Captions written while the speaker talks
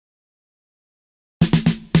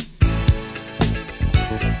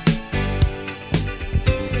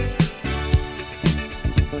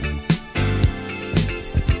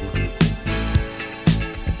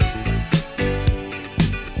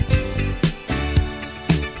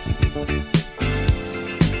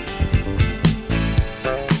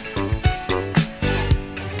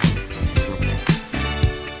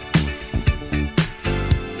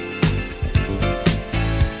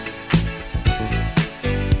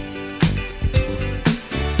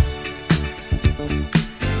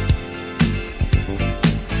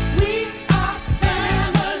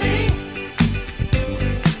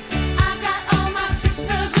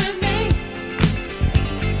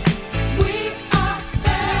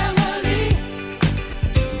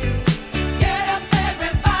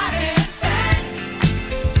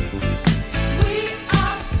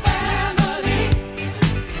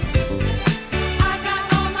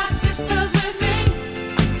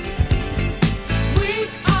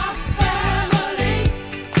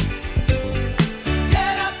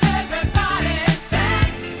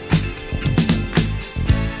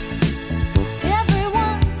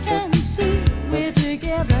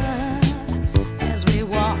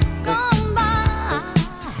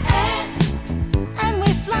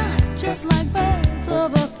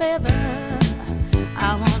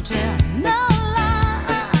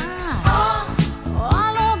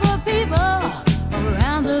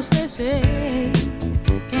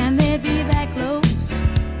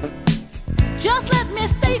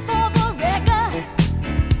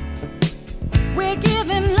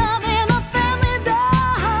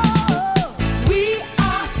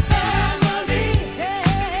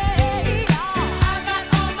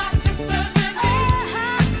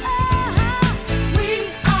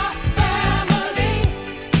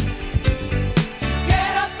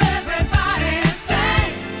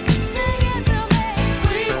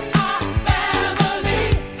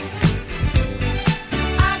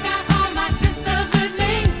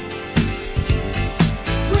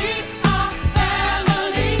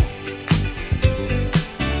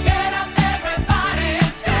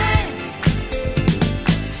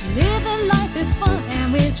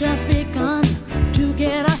just begun to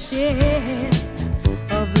get our share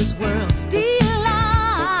of this world's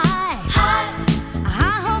delight.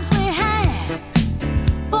 High hopes we have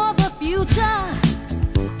for the future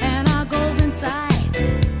and our goals in sight.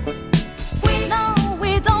 We know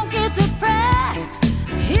we don't get depressed.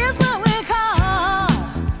 Here's what we call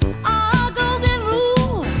our golden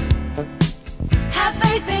rule. Have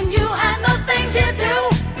faith in you and the things you do.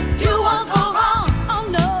 You won't go wrong. Oh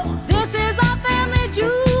no, this is our family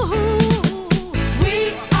jewel. We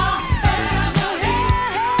are family.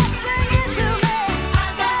 Sing it to me. I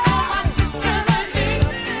got all my sisters with me.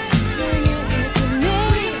 Sing it to me.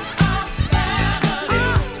 We are family.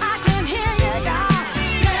 I can hear you, y'all.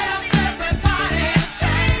 Let everybody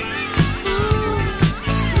sing.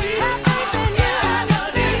 We have faith in you and the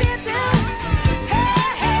things you do. Hey,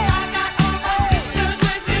 hey. I got all my sisters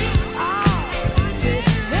with me.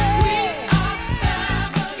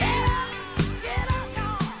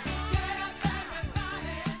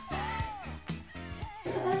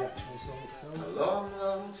 A long,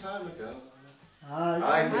 long time ago,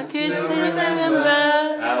 I could can still still remember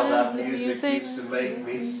remember how that the music music used to make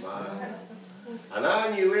me smile. And I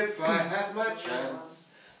knew if I had my chance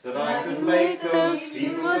that I could make those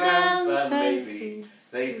people dance, and maybe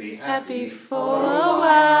they'd be happy for a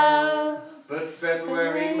while. But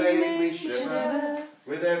February made me shiver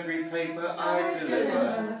with every paper I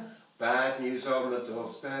deliver. Bad news on the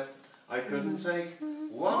doorstep, I couldn't take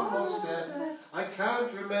one more step. I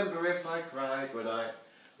can't remember if I cried when I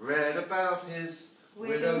read about his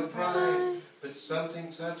widow pride, but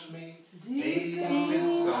something touched me deep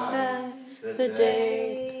inside the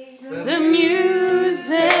day the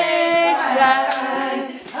music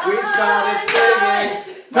died. We started singing,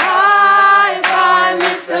 Bye bye,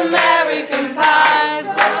 Miss American Pie.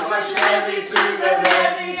 from my Chevy to the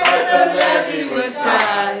levee, But the levee was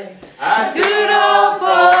high. and Good old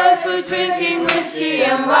boys were drinking whiskey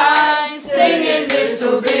and wine, singing, this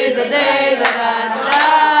will be the day that I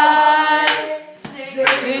die.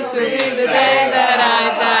 This will be the day that I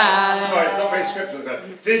die. Sorry, it's not very scriptural.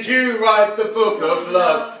 Did you write the book of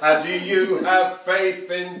love? And do you have faith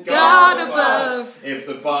in God God above? If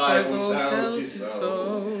the Bible Bible tells you tells you so.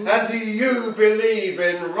 so. And do you believe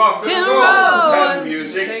in rock and Can roll? roll Can and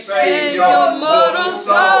music save save your your mortal mortal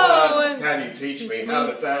soul? soul? And can you teach me how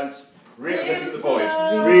to dance? Look at the boys.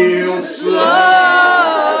 Real slow.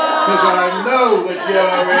 Cause I know that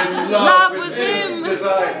you're in love with him. Cause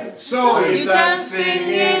I saw you dancing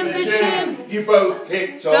in the gym. You both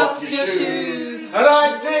kicked off your shoes. And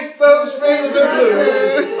I ticked those rings of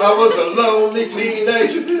blues. I was a lonely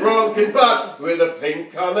teenage bronchi buck with a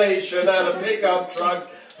pink carnation and a pickup truck.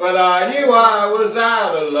 But I knew I was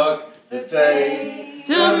out of luck the day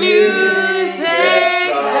The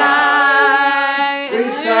music died.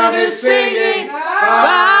 We started singing,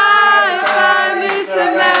 Bye bye, Miss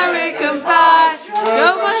American Pie. Go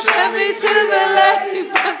my Chevy to the levee,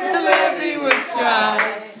 but the levee was dry.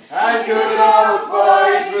 and good old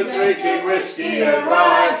boys were drinking whiskey and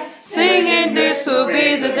rye, Singing, this will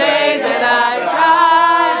be the day that I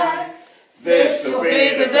die. this will Be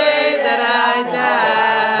the day that I die.